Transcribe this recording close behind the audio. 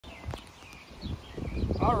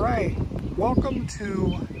All right, welcome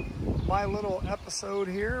to my little episode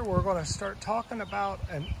here. We're going to start talking about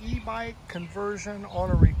an e-bike conversion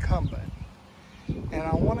on a recumbent. And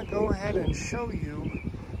I want to go ahead and show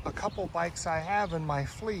you a couple bikes I have in my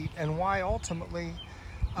fleet and why ultimately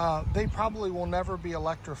they probably will never be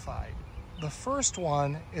electrified. The first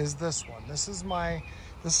one is this one. This is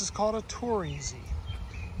called a Tour Easy.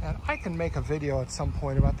 And I can make a video at some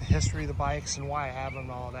point about the history of the bikes and why I have them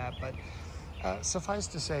and all that, but suffice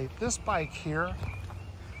to say, this bike here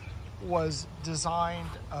was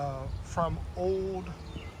designed from old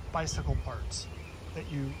bicycle parts that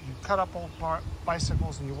you cut up old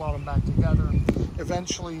bicycles and you weld them back together.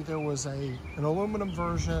 Eventually there was an aluminum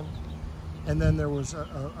version, and then there was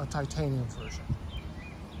a titanium version.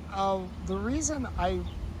 The reason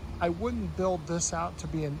I wouldn't build this out to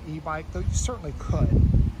be an e-bike, though you certainly could,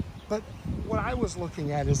 but what I was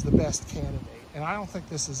looking at is the best candidate, and I don't think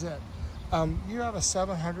this is it. You have a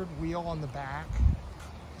 700 wheel on the back,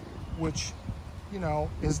 which, you know,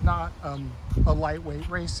 is not a lightweight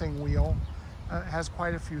racing wheel. It has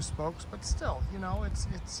quite a few spokes, but still, you know, it's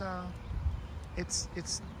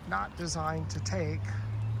not designed to take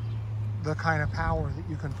the kind of power that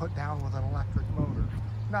you can put down with an electric motor.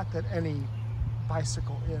 Not that any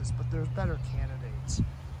bicycle is, but there's better candidates.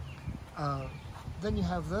 Then you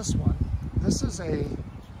have this one. This is I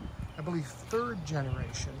believe, third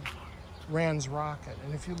generation Rans Rocket,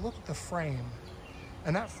 and if you look at the frame,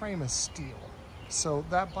 and that frame is steel, so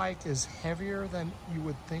that bike is heavier than you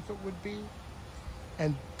would think it would be,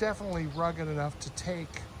 and definitely rugged enough to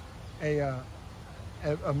take a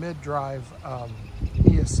mid-drive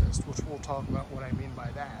e-assist, which we'll talk about what I mean by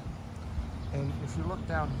that. And if you look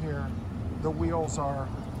down here, the wheels they're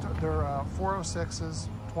 406s,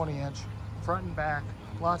 20-inch, front and back,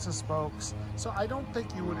 lots of spokes, so I don't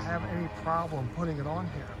think you would have any problem putting it on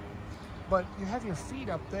here. But you have your feet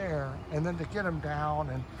up there, and then to get them down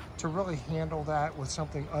and to really handle that with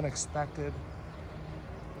something unexpected,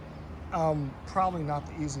 probably not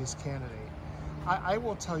the easiest candidate. I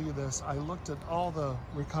will tell you this, I looked at all the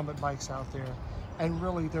recumbent bikes out there, and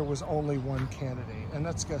really there was only one candidate, and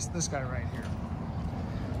that's this guy right here.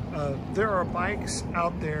 There are bikes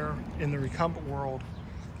out there in the recumbent world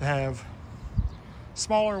that have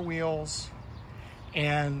smaller wheels,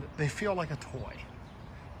 and they feel like a toy.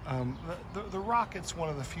 The Rocket's one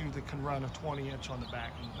of the few that can run a 20-inch on the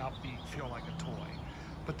back and not feel like a toy.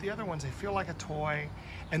 But the other ones, they feel like a toy,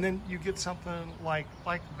 and then you get something like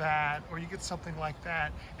that, or you get something like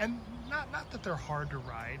that, and not that they're hard to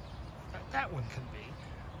ride. That one can be,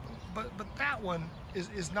 but that one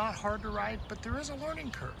is not hard to ride, but there is a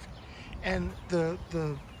learning curve. And the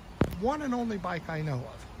one and only bike I know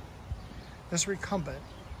of, this recumbent,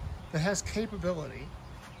 that has capability,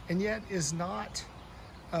 and yet is not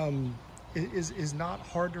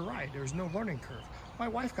hard to ride. There's no learning curve. My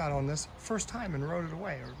wife got on this first time and rode it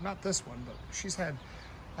away, or not this one, but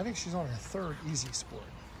I think she's on her third Easy Sport.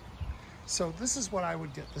 So this is what I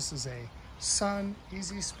would get. This is a Sun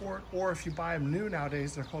Easy Sport, or if you buy them new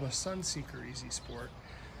nowadays, they're called a Sunseeker Easy Sport.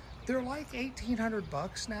 They're like 1,800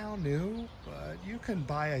 bucks now, new, but you can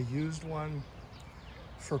buy a used one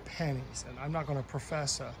for pennies, and I'm not going to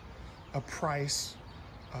profess a price.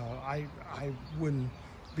 I wouldn't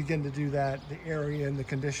begin to do that, the area and the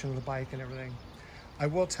condition of the bike and everything. I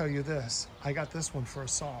will tell you this, I got this one for a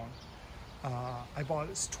song. I bought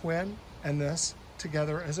its twin and this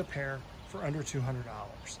together as a pair for under $200.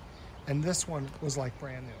 And this one was like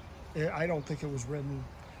brand new. I don't think it was ridden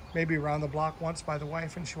maybe around the block once by the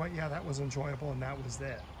wife, and she went, yeah, that was enjoyable, and that was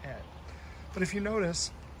it. But if you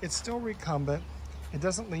notice, it's still recumbent. It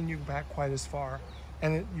doesn't lean you back quite as far,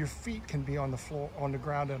 and your feet can be on the floor, on the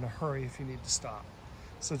ground in a hurry if you need to stop.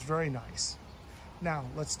 So it's very nice. Now,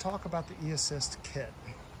 let's talk about the e-assist kit.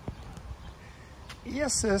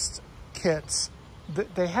 E-assist kits,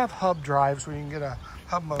 they have hub drives where you can get a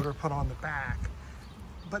hub motor put on the back.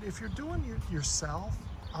 But if you're doing it yourself,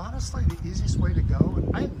 honestly, the easiest way to go,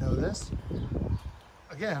 and I didn't know this,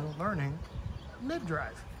 again, learning,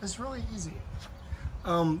 mid-drive. It's really easy.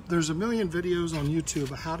 There's a million videos on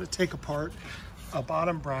YouTube of how to take apart a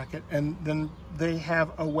bottom bracket, and then they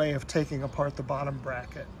have a way of taking apart the bottom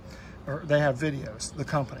bracket, or they have videos, the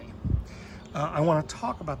company. I want to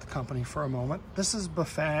talk about the company for a moment. This is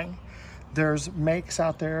BAFANG. There's makes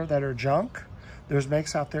out there that are junk. There's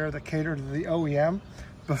makes out there that cater to the OEM.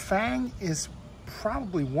 BAFANG is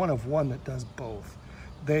probably one of one that does both.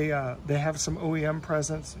 They have some OEM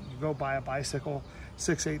presence. You go buy a bicycle,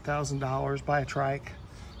 $6,000, $8,000, buy a trike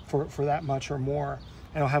for that much or more,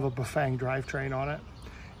 and it'll have a BAFANG drivetrain on it.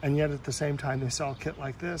 And yet at the same time, they sell a kit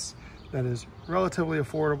like this that is relatively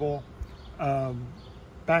affordable,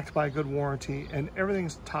 backed by a good warranty, and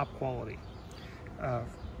everything's top quality.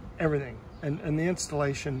 Everything. And the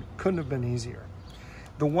installation couldn't have been easier.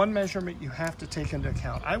 The one measurement you have to take into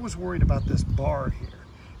account, I was worried about this bar here,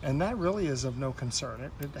 and that really is of no concern.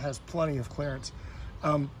 It has plenty of clearance,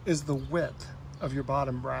 is the width of your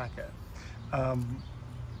bottom bracket.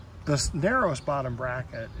 The narrowest bottom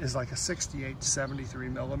bracket is like a 68 73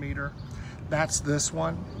 millimeter. That's this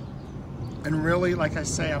one. And really, like I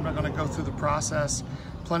say, I'm not going to go through the process.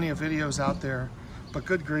 Plenty of videos out there, but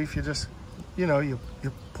good grief, you just, you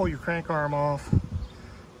pull your crank arm off,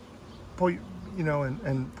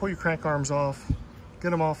 and pull your crank arms off,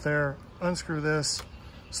 get them off there, unscrew this,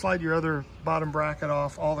 slide your other bottom bracket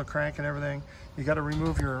off, all the crank and everything. You got to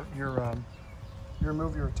remove your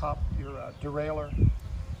derailleur,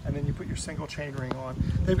 and then you put your single chain ring on.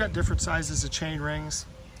 They've got different sizes of chain rings.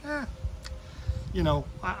 I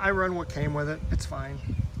run what came with it. It's fine.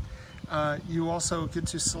 You also get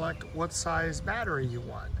to select what size battery you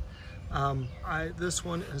want. This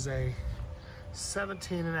one is a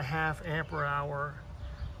 17.5 ampere hour,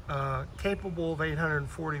 capable of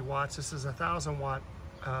 840 watts. This is a 1,000 watt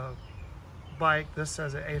bike. This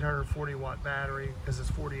has an 840 watt battery because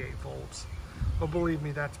it's 48 volts. But believe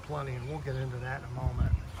me, that's plenty, and we'll get into that in a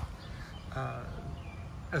moment.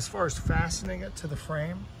 As far as fastening it to the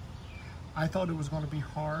frame, I thought it was going to be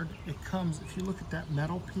hard. It comes, if you look at that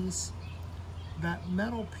metal piece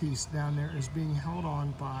down there is being held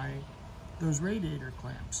on by those radiator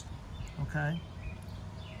clamps, okay?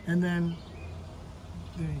 And then,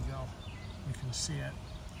 there you go, you can see it.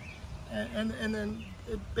 And then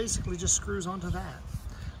it basically just screws onto that.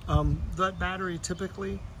 That battery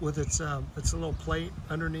typically, with its little plate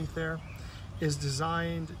underneath there, is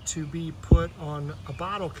designed to be put on a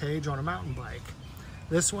bottle cage on a mountain bike.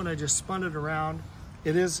 This one, I just spun it around.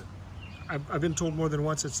 It is, I've been told more than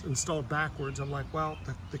once it's installed backwards. I'm like, well,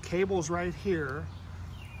 the cable's right here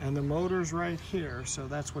and the motor's right here, so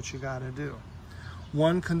that's what you gotta do.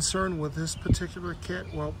 One concern with this particular kit,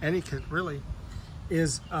 well, any kit really,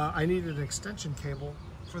 is I needed an extension cable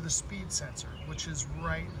for the speed sensor, which is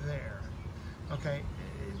right there, okay?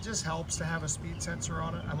 It just helps to have a speed sensor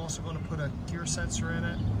on it. I'm also gonna put a gear sensor in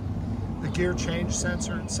it. The gear change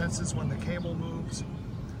sensor, it senses when the cable moves,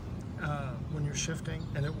 when you're shifting,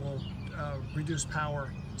 and it will reduce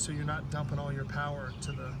power, so you're not dumping all your power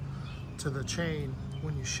to the chain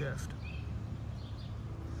when you shift.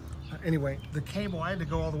 Anyway, the cable, I had to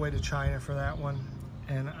go all the way to China for that one,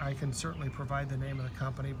 and I can certainly provide the name of the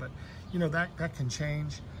company, but that can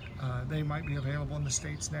change. They might be available in the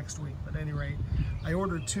States next week, but at any rate, I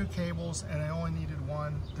ordered 2 cables and I only needed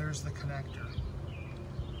 1. There's the connector.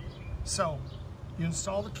 So, you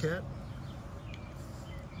install the kit.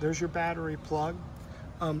 There's your battery plug.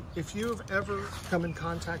 If you've ever come in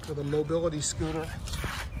contact with a mobility scooter,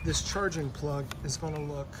 this charging plug is going to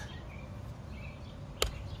look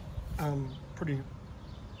pretty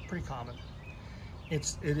common.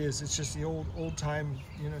 It's just the old time,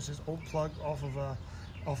 it's just old plug off of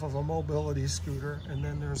a mobility scooter, and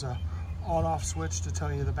then there's a on-off switch to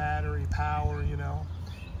tell you the battery power,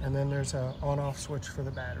 and then there's a on-off switch for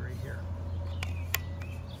the battery here.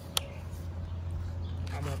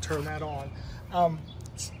 I'm gonna turn that on.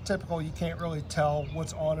 It's typical, you can't really tell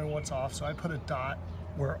what's on and what's off, so I put a dot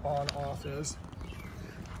where on-off is.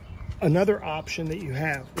 Another option that you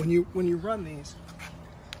have, when you run these,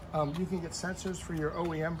 you can get sensors for your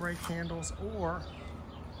OEM brake handles, or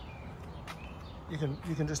you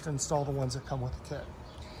can just install the ones that come with the kit.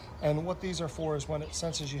 And what these are for is when it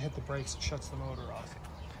senses you hit the brakes, it shuts the motor off.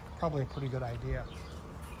 Probably a pretty good idea.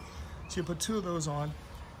 So you put 2 of those on,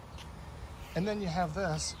 and then you have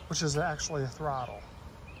this, which is actually a throttle.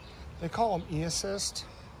 They call them e-assist.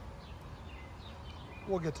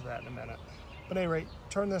 We'll get to that in a minute. But at any rate,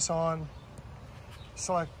 turn this on,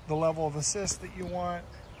 select the level of assist that you want.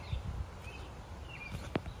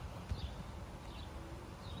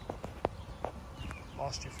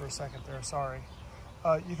 Lost you for a second there, sorry.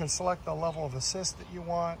 You can select the level of assist that you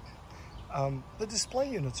want. The display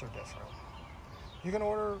units are different. You can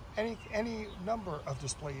order any number of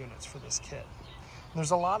display units for this kit. And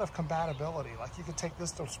there's a lot of compatibility. Like, you could take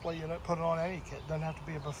this display unit, put it on any kit. It doesn't have to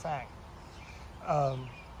be a BAFANG.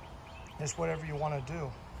 It's whatever you want to do.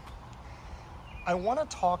 I want to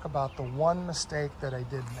talk about the one mistake that I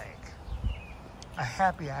did make. A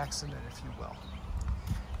happy accident, if you will.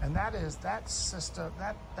 And that is that system,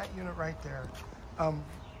 that unit right there.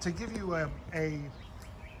 To give you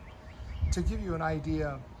an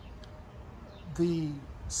idea, the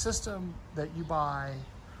system that you buy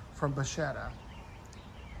from Bashetta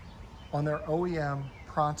on their OEM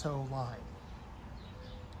Pronto line,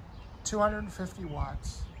 250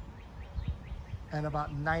 watts and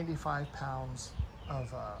about 95 pounds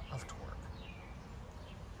of torque,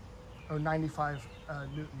 or 95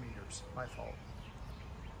 Newton meters, my fault.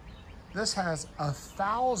 This has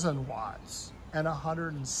 1,000 watts and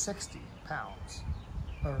 160 pounds,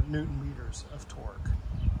 or Newton meters of torque.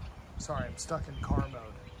 Sorry, I'm stuck in car mode.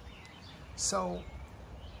 So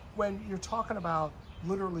when you're talking about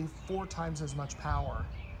literally 4 times as much power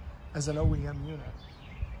as an OEM unit,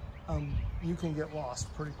 you can get lost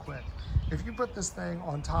pretty quick. If you put this thing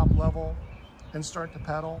on top level and start to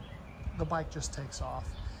pedal, the bike just takes off.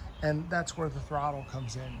 And that's where the throttle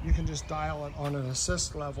comes in. You can just dial it on an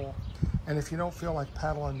assist level. And if you don't feel like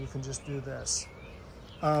pedaling, you can just do this.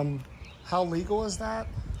 How legal is that?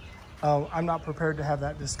 I'm not prepared to have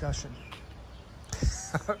that discussion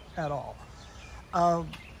at all.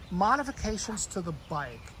 Modifications to the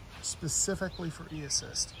bike, specifically for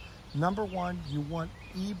e-assist. Number one, you want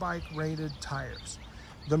e-bike rated tires.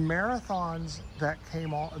 The marathons that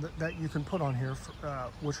came on, that you can put on here,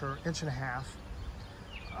 which are 1.5 inch,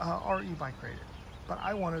 are e-bike rated. But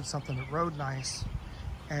I wanted something that rode nice,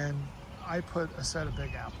 and I put a set of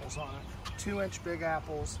Big Apples on it. 2-inch Big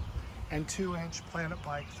Apples and 2-inch Planet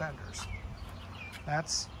Bike fenders.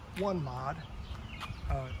 That's one mod,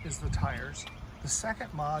 is the tires. The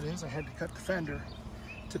second mod is I had to cut the fender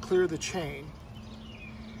to clear the chain.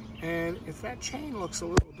 And if that chain looks a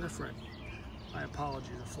little different, my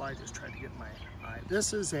apologies, the fly just tried to get in my eye.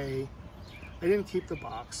 This is I didn't keep the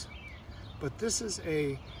box, but this is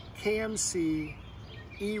a KMC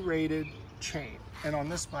E-rated chain. And on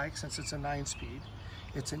this bike, since it's a 9-speed,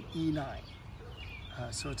 it's an E9.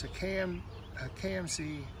 So it's a KMC,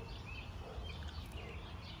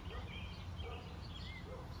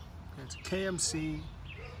 it's a KMC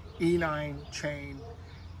E9 chain.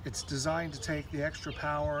 It's designed to take the extra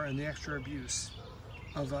power and the extra abuse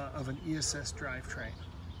of an e-assist drivetrain.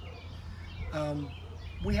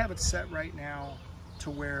 We have it set right now to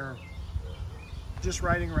where just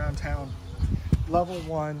riding around town, level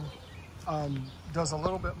 1 does a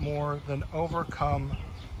little bit more than overcome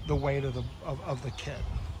the weight of the kit.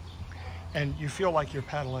 And you feel like you're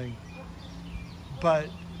pedaling, but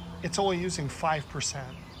it's only using 5%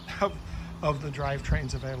 of the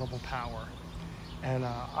drivetrain's available power. And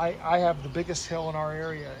I have the biggest hill in our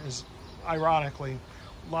area is, ironically,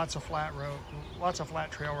 lots of flat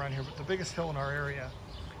trail around here, but the biggest hill in our area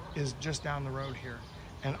is just down the road here.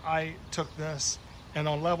 And I took this, and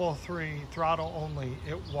on level 3, throttle only,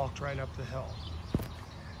 it walked right up the hill.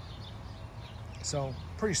 So,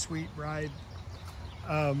 pretty sweet ride.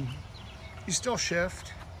 You still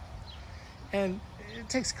shift, and it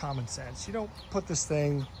takes common sense. You don't put this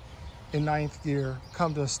thing in 9th gear,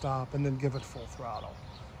 come to a stop, and then give it full throttle,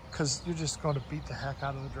 because you're just going to beat the heck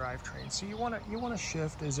out of the drivetrain. So you want to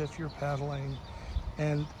shift as if you're pedaling,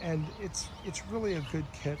 and it's really a good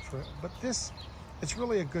kit for it. But it's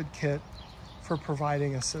really a good kit for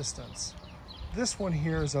providing assistance. This one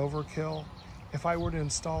here is overkill. If I were to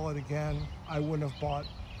install it again, I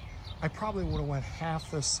probably would have went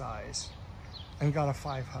half this size and got a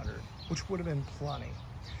 500, which would have been plenty.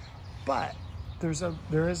 But there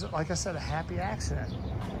is, like I said, a happy accident.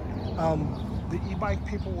 The e-bike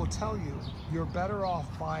people will tell you you're better off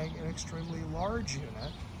buying an extremely large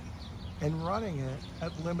unit and running it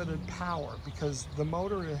at limited power, because the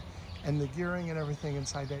motor and the gearing and everything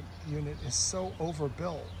inside that unit is so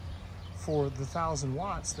overbuilt for the 1,000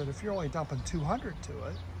 watts that if you're only dumping 200 to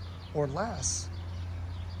it or less,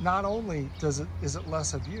 not only is it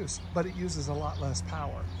less abuse, but it uses a lot less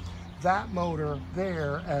power. That motor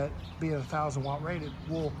there, at being 1,000 watt rated,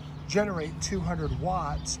 will generate 200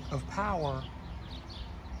 watts of power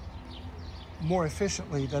more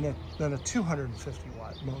efficiently than a 250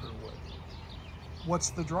 watt motor would. What's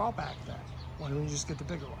the drawback then? Why don't you just get the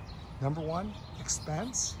bigger one? Number 1,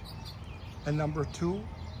 expense, and number 2,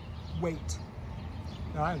 weight.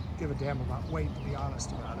 Now, I don't give a damn about weight, to be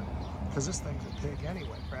honest about it, because this thing's a pig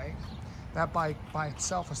anyway, right? That bike by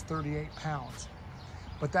itself is 38 pounds.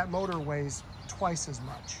 But that motor weighs twice as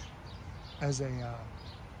much as a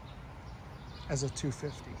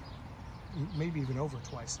 250, maybe even over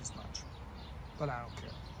twice as much, but I don't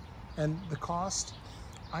care. And the cost,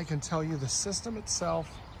 I can tell you the system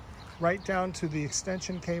itself, right down to the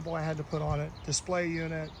extension cable I had to put on it, display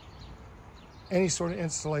unit, any sort of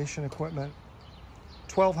installation equipment,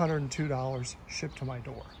 $1,202 shipped to my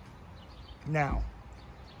door. Now,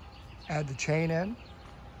 add the chain in,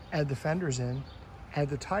 add the fenders in, add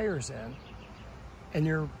the tires in, and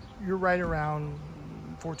you're right around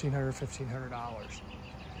 $1,400,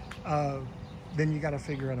 $1,500. Then you got to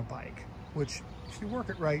figure in a bike, which if you work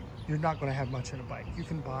it right, you're not going to have much in a bike. You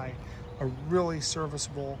can buy a really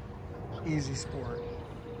serviceable, easy sport,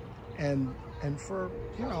 and for,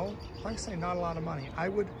 you know, like I say, not a lot of money. I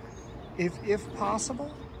would, if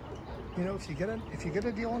possible, you know, if you get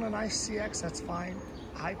a deal on a nice CX, that's fine.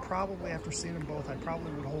 I probably, after seeing them both, I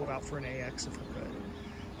probably would hold out for an AX if I could.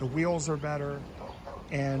 The wheels are better,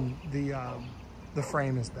 and the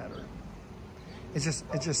frame is better. It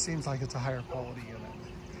just seems like it's a higher quality unit,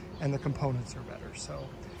 and the components are better. So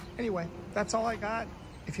anyway, that's all I got.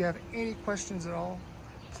 If you have any questions at all,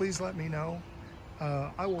 please let me know.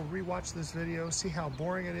 I will rewatch this video, see how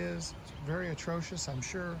boring it is. It's very atrocious, I'm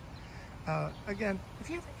sure. Again, if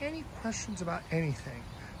you have any questions about anything,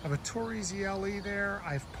 I have a Torres ELE there.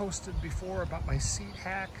 I've posted before about my seat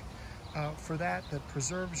hack for that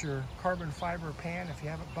preserves your carbon fiber pan if you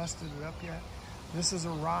haven't busted it up yet. This is a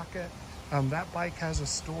rocket. That bike has a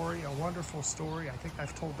story, a wonderful story. I think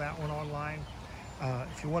I've told that one online.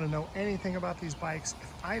 If you want to know anything about these bikes,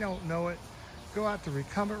 if I don't know it, go out to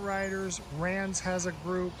Recumbent Riders. Rands has a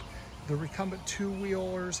group. The Recumbent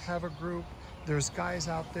two-wheelers have a group. There's guys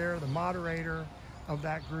out there, the moderator of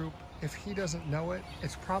that group. If he doesn't know it,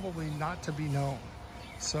 it's probably not to be known.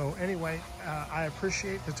 So anyway, I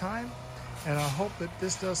appreciate the time, and I hope that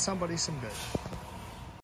this does somebody some good.